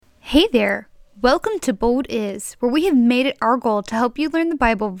Hey there! Welcome to Bold Is, where we have made it our goal to help you learn the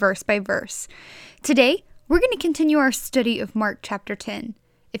Bible verse by verse. Today, we're going to continue our study of Mark chapter 10.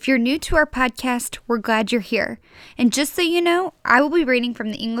 If you're new to our podcast, we're glad you're here. And just so you know, I will be reading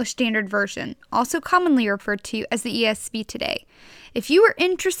from the English Standard Version, also commonly referred to as the ESV today. If you are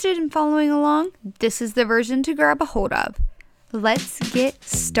interested in following along, this is the version to grab a hold of. Let's get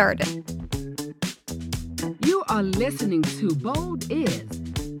started. You are listening to Bold Is,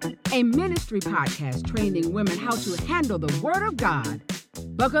 a ministry podcast training women how to handle the Word of God.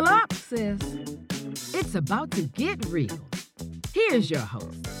 Buckle up, sis. It's about to get real. Here's your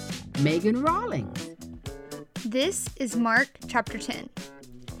host, Megan Rawlings. This is Mark chapter 10.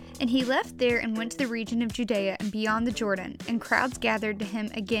 And he left there and went to the region of Judea and beyond the Jordan, and crowds gathered to him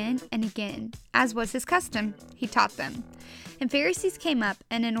again and again. As was his custom, he taught them. And Pharisees came up,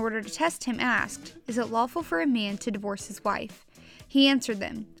 and in order to test him asked, "Is it lawful for a man to divorce his wife?" He answered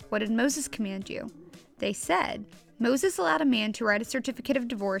them, "What did Moses command you?" They said, "Moses allowed a man to write a certificate of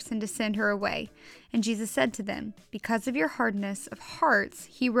divorce and to send her away." And Jesus said to them, "Because of your hardness of hearts,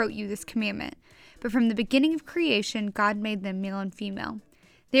 he wrote you this commandment. But from the beginning of creation, God made them male and female.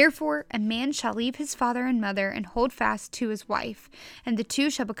 Therefore, a man shall leave his father and mother and hold fast to his wife, and the two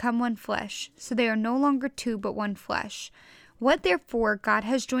shall become one flesh. So they are no longer two, but one flesh. What therefore God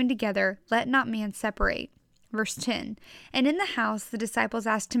has joined together, let not man separate." Verse 10, And in the house the disciples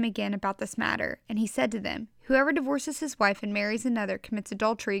asked him again about this matter, and he said to them, "Whoever divorces his wife and marries another commits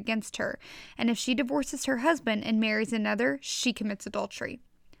adultery against her, and if she divorces her husband and marries another, she commits adultery."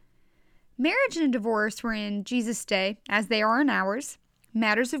 Marriage and divorce were in Jesus' day, as they are in ours,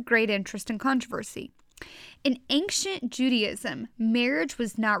 matters of great interest and controversy. In ancient Judaism, marriage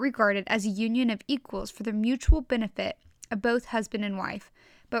was not regarded as a union of equals for the mutual benefit of both husband and wife,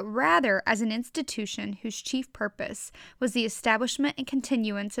 but rather as an institution whose chief purpose was the establishment and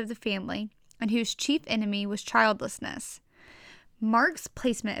continuance of the family, and whose chief enemy was childlessness. Mark's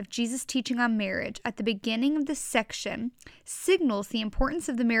placement of Jesus' teaching on marriage at the beginning of this section signals the importance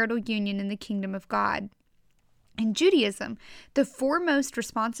of the marital union in the kingdom of God. In Judaism, the foremost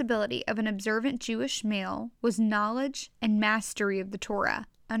responsibility of an observant Jewish male was knowledge and mastery of the Torah,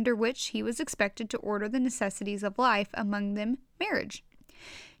 under which he was expected to order the necessities of life, among them marriage.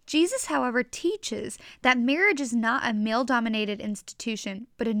 Jesus, however, teaches that marriage is not a male-dominated institution,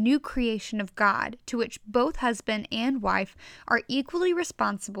 but a new creation of God, to which both husband and wife are equally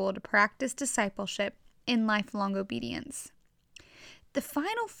responsible to practice discipleship in lifelong obedience. The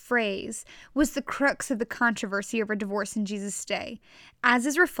final phrase was the crux of the controversy over divorce in Jesus' day, as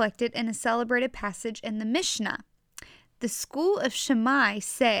is reflected in a celebrated passage in the Mishnah. The school of Shammai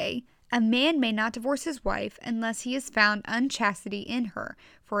say, "A man may not divorce his wife unless he has found unchastity in her,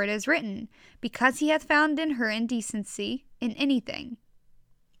 for it is written, because he hath found in her indecency in anything."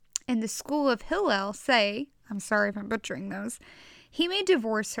 And the school of Hillel say, I'm sorry if I'm butchering those, "He may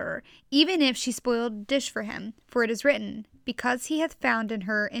divorce her, even if she spoiled a dish for him, for it is written, because he hath found in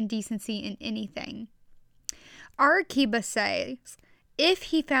her indecency in anything." Our Akiba says, "If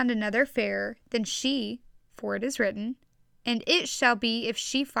he found another fair than she, for it is written, and it shall be if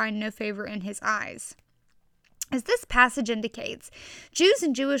she find no favor in his eyes." As this passage indicates, Jews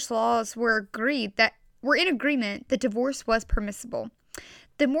and Jewish laws were in agreement that divorce was permissible.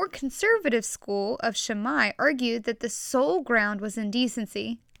 The more conservative school of Shammai argued that the sole ground was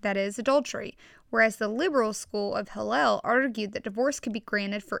indecency, that is, adultery, whereas the liberal school of Hillel argued that divorce could be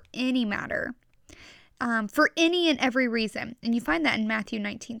granted for any matter, for any and every reason, and you find that in Matthew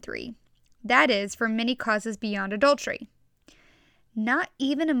 19:3. That is, for many causes beyond adultery. Not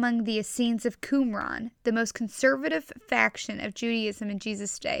even among the Essenes of Qumran, the most conservative faction of Judaism in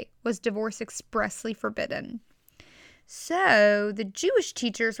Jesus' day, was divorce expressly forbidden. So, the Jewish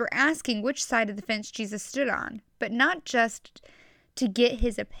teachers were asking which side of the fence Jesus stood on, but not just to get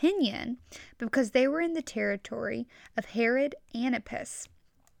his opinion, but because they were in the territory of Herod Antipas,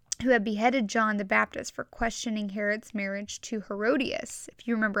 who had beheaded John the Baptist for questioning Herod's marriage to Herodias, if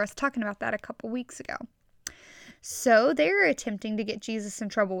you remember us talking about that a couple weeks ago. So they were attempting to get Jesus in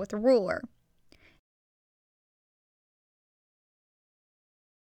trouble with the ruler.